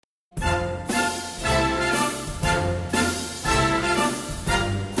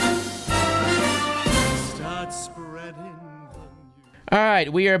All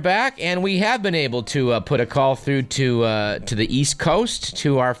right, we are back, and we have been able to put a call through to the East Coast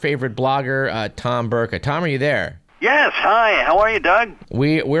to our favorite blogger, Tom Burka. Tom, are you there? Yes. Hi. How are you, Doug?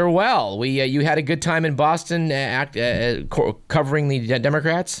 We're well. You had a good time in Boston covering the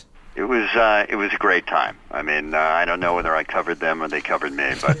Democrats? It was a great time. I mean, I don't know whether I covered them or they covered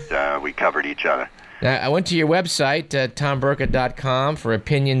me, but we covered each other. I went to your website, tomburka.com, for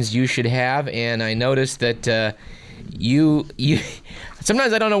opinions you should have, and I noticed that you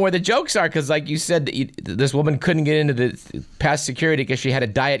sometimes I don't know where the jokes are, because like you said, this woman couldn't get into the past security because she had a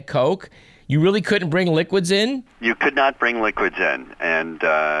Diet Coke. You really couldn't bring liquids in? You could not bring liquids in, and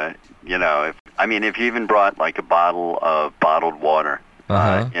if you even brought like a bottle of bottled water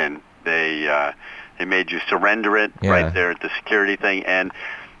in, they made you surrender it right there at the security thing. And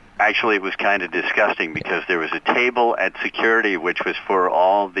actually, it was kind of disgusting because there was a table at security which was for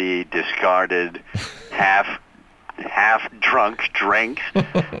all the discarded half-drunk drinks,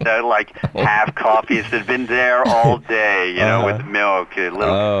 like half coffees that had been there all day, with milk, a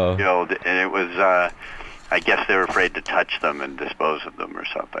little, and it was, I guess they were afraid to touch them and dispose of them or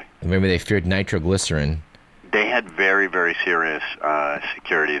something. Maybe they feared nitroglycerin. They had very, very serious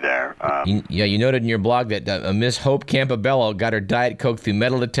security there. You noted in your blog that Miss Hope Campobello got her Diet Coke through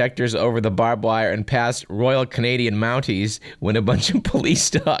metal detectors over the barbed wire and past Royal Canadian Mounties when a bunch of police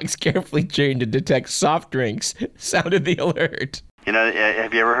dogs, carefully trained to detect soft drinks, sounded the alert.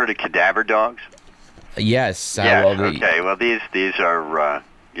 Have you ever heard of cadaver dogs? Yes. Okay. Well, these are,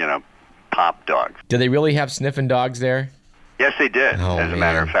 pop dogs. Do they really have sniffing dogs there? Yes, they did. As a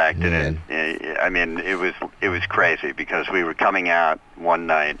matter of fact, man. It was crazy because we were coming out one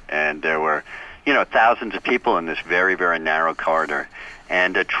night and there were, thousands of people in this very, very narrow corridor,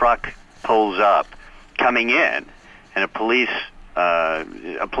 and a truck pulls up, coming in, and a policeman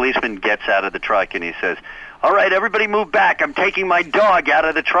gets out of the truck and he says, "All right, everybody, move back. I'm taking my dog out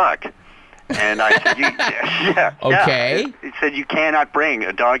of the truck." And I said, Okay. He said, "You cannot bring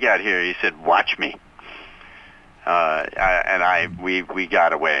a dog out here." He said, "Watch me." We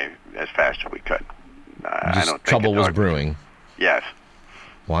got away as fast as we could. I don't think trouble was brewing. Yes.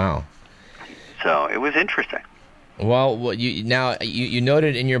 Wow. So it was interesting. Well, you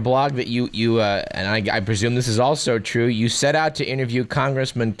noted in your blog that you and I presume this is also true, you set out to interview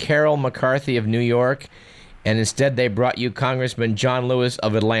Congressman Carol McCarthy of New York, and instead they brought you Congressman John Lewis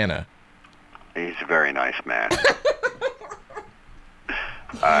of Atlanta. He's a very nice man.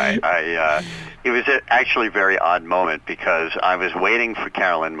 It was actually a very odd moment because I was waiting for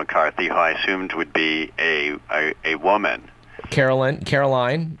Carolyn McCarthy, who I assumed would be a woman.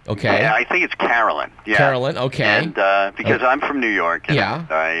 Caroline, okay. Yeah, I think it's Carolyn. Yeah. Carolyn, okay. And because I'm from New York, and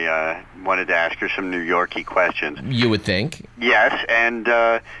I wanted to ask her some New Yorky questions. You would think. Yes, and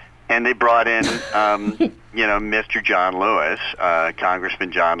they brought in, Mr. John Lewis,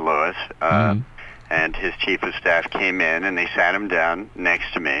 Congressman John Lewis, and his chief of staff came in, and they sat him down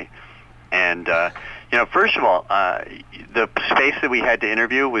next to me. And, first of all, the space that we had to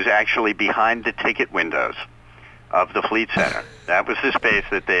interview was actually behind the ticket windows of the Fleet Center. That was the space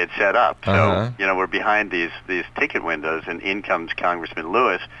that they had set up. So, we're behind these ticket windows, and in comes Congressman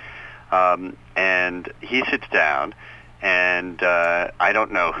Lewis, and he sits down, and I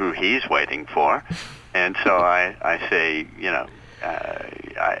don't know who he's waiting for. And so I say,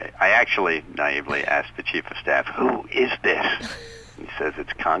 I actually naively asked the chief of staff, "Who is this?" He says,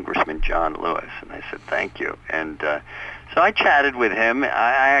 "It's Congressman John Lewis." And I said, "Thank you." And so I chatted with him. I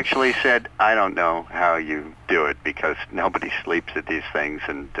actually said, "I don't know how you do it because nobody sleeps at these things.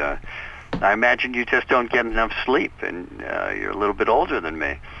 And I imagine you just don't get enough sleep. And you're a little bit older than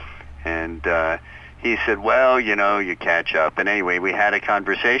me." And he said, "Well, you catch up." And anyway, we had a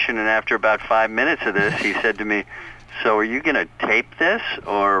conversation. And after about 5 minutes of this, he said to me, "So are you going to tape this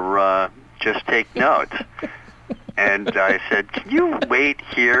or just take notes?" And I said, "Can you wait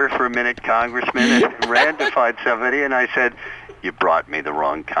here for a minute, Congressman?" And ran to find somebody, and I said, "You brought me the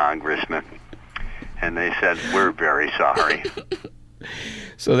wrong congressman." And they said, "We're very sorry."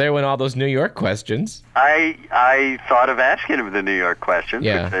 So there went all those New York questions. I thought of asking him the New York questions.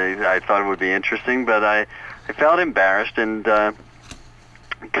 Yeah. I thought it would be interesting, but I felt embarrassed. And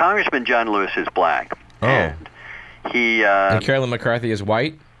Congressman John Lewis is black. Oh. And he... and Carolyn McCarthy is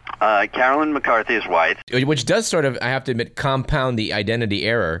white? Carolyn McCarthy is white. Which does sort of, I have to admit, compound the identity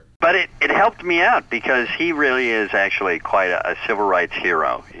error. But it helped me out because he really is actually quite a civil rights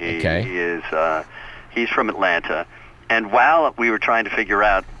hero. He is he's from Atlanta. And while we were trying to figure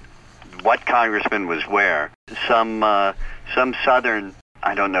out what congressman was where, some Southern,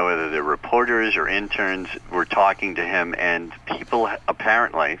 I don't know whether they're reporters or interns, were talking to him, and people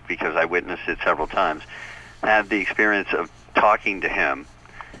apparently, because I witnessed it several times, have the experience of talking to him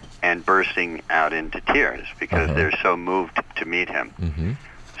and bursting out into tears because they're so moved to meet him. Mm-hmm.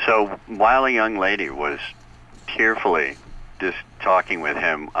 So while a young lady was tearfully just talking with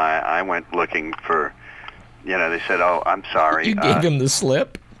him, I went looking for, they said, "Oh, I'm sorry." You gave him the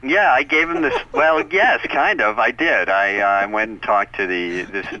slip? Yeah, I gave him this. Well, yes, kind of. I did. I went and talked to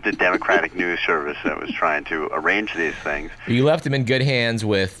this is the Democratic News Service that was trying to arrange these things. You left him in good hands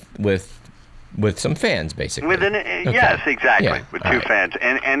with some fans, basically. Yes, exactly, Yeah. with All two right. fans.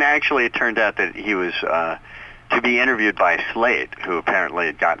 And actually it turned out that he was to be interviewed by Slate, who apparently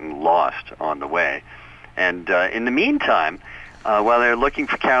had gotten lost on the way. And in the meantime, while they were looking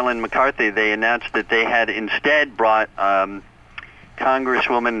for Carolyn McCarthy, they announced that they had instead brought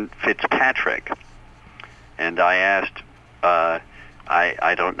Congresswoman Fitzpatrick. And I asked,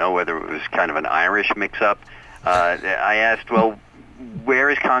 I don't know whether it was kind of an Irish mix-up. I asked, well, where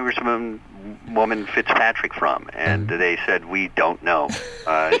is Congresswoman Fitzpatrick from? And they said, we don't know.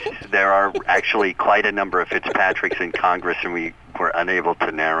 There are actually quite a number of Fitzpatricks in Congress, and we were unable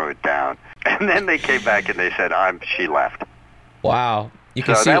to narrow it down. And then they came back and they said, she left. Wow. You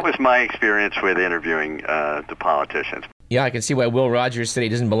can So see, that was my experience with interviewing the politicians. yeah, I can see why Will Rogers said he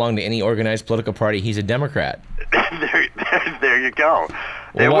doesn't belong to any organized political party. He's a Democrat. There you go.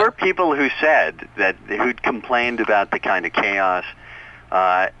 There what- were people who said who'd complained about the kind of chaos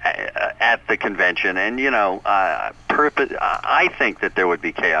at the convention, and I think that there would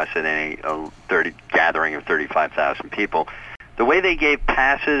be chaos at any gathering of 35,000 people. The way they gave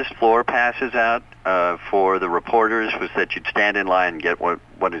floor passes out for the reporters was that you'd stand in line and get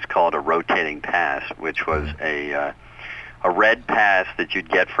what is called a rotating pass, which was a red pass that you'd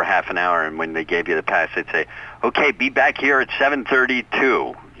get for half an hour, and when they gave you the pass, they'd say, "Okay, be back here at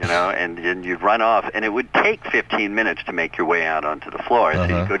 7:32," and you'd run off, and it would take 15 minutes to make your way out onto the floor. So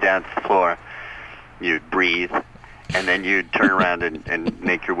you'd go down to the floor, you'd breathe, and then you'd turn around and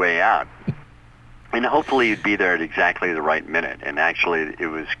make your way out. And hopefully you'd be there at exactly the right minute. And actually it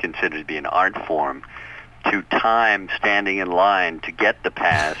was considered to be an art form to time standing in line to get the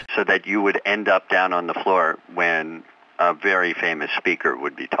pass so that you would end up down on the floor when a very famous speaker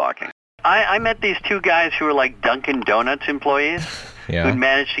would be talking. I met these two guys who were like Dunkin' Donuts employees who'd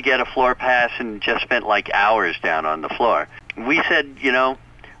managed to get a floor pass and just spent like hours down on the floor. We said,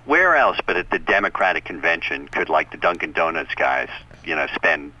 where else but at the Democratic convention could like the Dunkin' Donuts guys,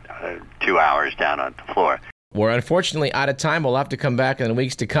 spend 2 hours down on the floor. We're unfortunately out of time. We'll have to come back in the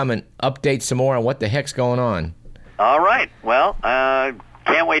weeks to come and update some more on what the heck's going on. All right. Well,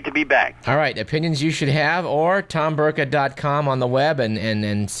 can't wait to be back. All right. Opinions You Should Have, or tomburka.com on the web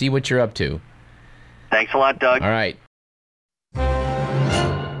and see what you're up to. Thanks a lot, Doug. All right.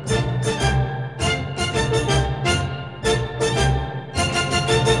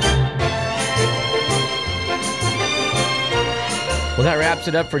 Well, that wraps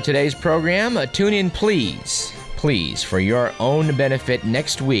it up for today's program. Tune in, please, for your own benefit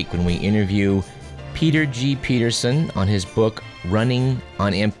next week when we interview Peter G. Peterson on his book, Running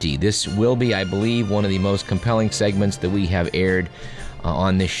on Empty. This will be, I believe, one of the most compelling segments that we have aired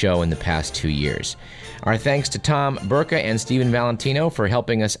on this show in the past 2 years. Our thanks to Tom Burka and Stephen Valentino for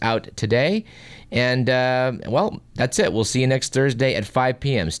helping us out today. And, that's it. We'll see you next Thursday at 5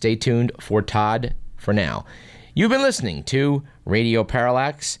 p.m. Stay tuned for Todd for now. You've been listening to Radio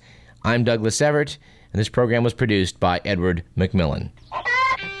Parallax. I'm Douglas Everett, and this program was produced by Edward McMillan.